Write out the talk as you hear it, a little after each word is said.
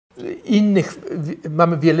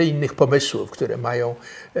mamy wiele innych pomysłów, które mają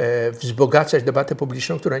wzbogacać debatę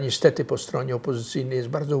publiczną, która niestety po stronie opozycyjnej jest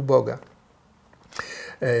bardzo uboga.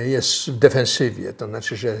 Jest w defensywie, to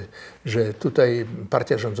znaczy, że tutaj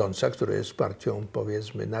partia rządząca, która jest partią,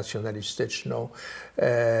 powiedzmy, nacjonalistyczną,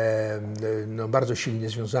 no bardzo silnie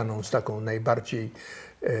związaną z taką najbardziej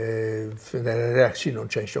reakcyjną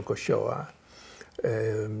częścią Kościoła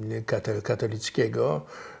katolickiego,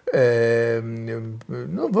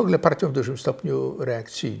 no w ogóle partią w dużym stopniu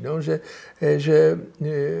reakcyjną, że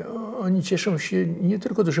oni cieszą się nie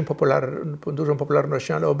tylko dużą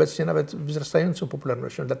popularnością, ale obecnie nawet wzrastającą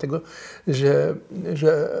popularnością, dlatego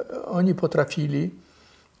że oni potrafili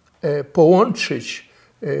połączyć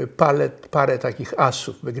parę takich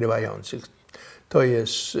asów wygrywających. To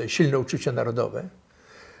jest silne uczucie narodowe,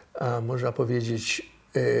 a można powiedzieć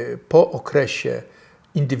po okresie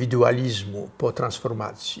indywidualizmu, po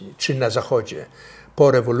transformacji, czy na Zachodzie,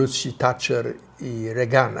 po rewolucji Thatcher i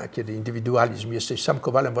Reagana, kiedy indywidualizm, jesteś sam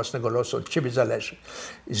kowalem własnego losu, od ciebie zależy.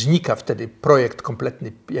 Znika wtedy projekt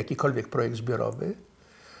kompletny, jakikolwiek projekt zbiorowy,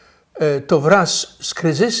 to wraz z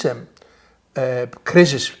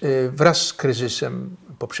kryzysem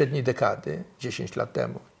poprzedniej dekady, 10 lat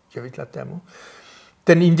temu, 9 lat temu,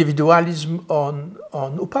 ten indywidualizm,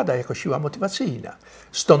 on upada jako siła motywacyjna.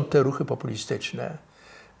 Stąd te ruchy populistyczne.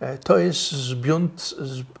 To jest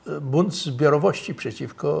bunt zbiorowości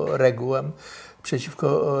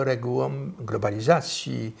przeciwko regułom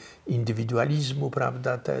globalizacji, indywidualizmu,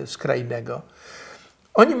 prawda, skrajnego.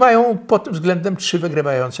 Oni mają pod tym względem 3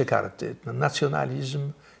 wygrywające karty.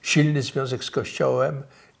 Nacjonalizm, silny związek z Kościołem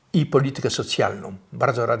i politykę socjalną,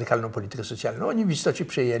 bardzo radykalną politykę socjalną. Oni w istocie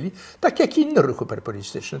przejęli, tak jak inne ruchy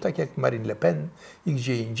populistyczne, tak jak Marine Le Pen i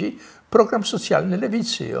gdzie indziej, program socjalny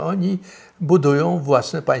lewicy. Oni budują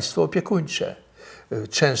własne państwo opiekuńcze.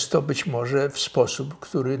 Często być może w sposób,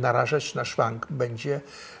 który narażać na szwank będzie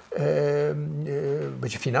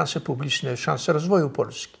finanse publiczne, szanse rozwoju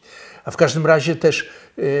Polski. A w każdym razie też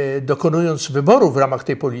dokonując wyborów w ramach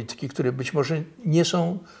tej polityki, które być może nie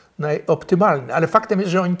są optymalne, ale faktem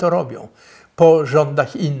jest, że oni to robią po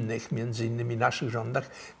rządach innych, między innymi naszych rządach,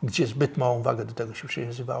 gdzie zbyt małą wagę do tego się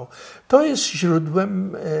przywiązywało. To jest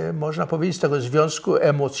źródłem, można powiedzieć, tego związku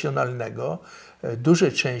emocjonalnego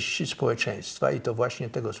dużej części społeczeństwa i to właśnie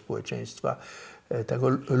tego społeczeństwa, tego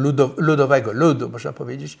ludowego, można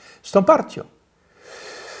powiedzieć, z tą partią.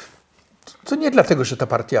 To nie dlatego, że ta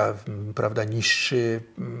partia, prawda, niszczy,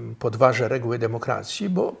 podważa reguły demokracji,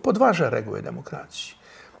 bo podważa reguły demokracji.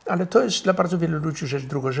 Ale to jest dla bardzo wielu ludzi rzecz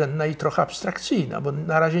drugorzędna i trochę abstrakcyjna, bo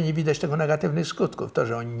na razie nie widać tego negatywnych skutków. To,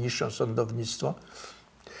 że oni niszczą sądownictwo,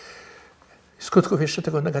 skutków jeszcze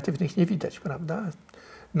tego negatywnych nie widać, prawda?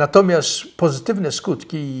 Natomiast pozytywne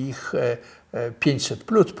skutki ich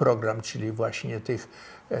 500+ program, czyli właśnie tych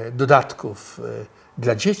dodatków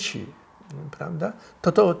dla dzieci, prawda?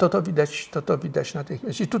 To widać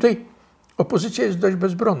natychmiast. I tutaj opozycja jest dość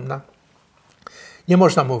bezbronna. Nie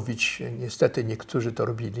można mówić, niestety niektórzy to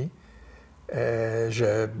robili,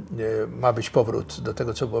 że ma być powrót do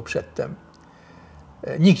tego, co było przedtem.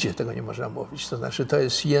 Nigdzie tego nie można mówić. To znaczy, to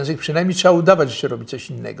jest język, przynajmniej trzeba udawać, że się robi coś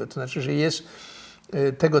innego. To znaczy, że jest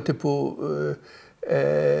tego typu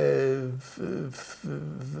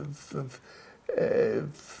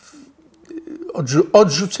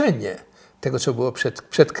odrzucenie tego, co było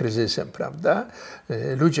przed kryzysem, prawda?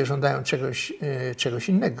 Ludzie żądają czegoś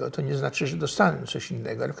innego. To nie znaczy, że dostaną coś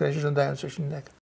innego, ale w razie żądają coś innego.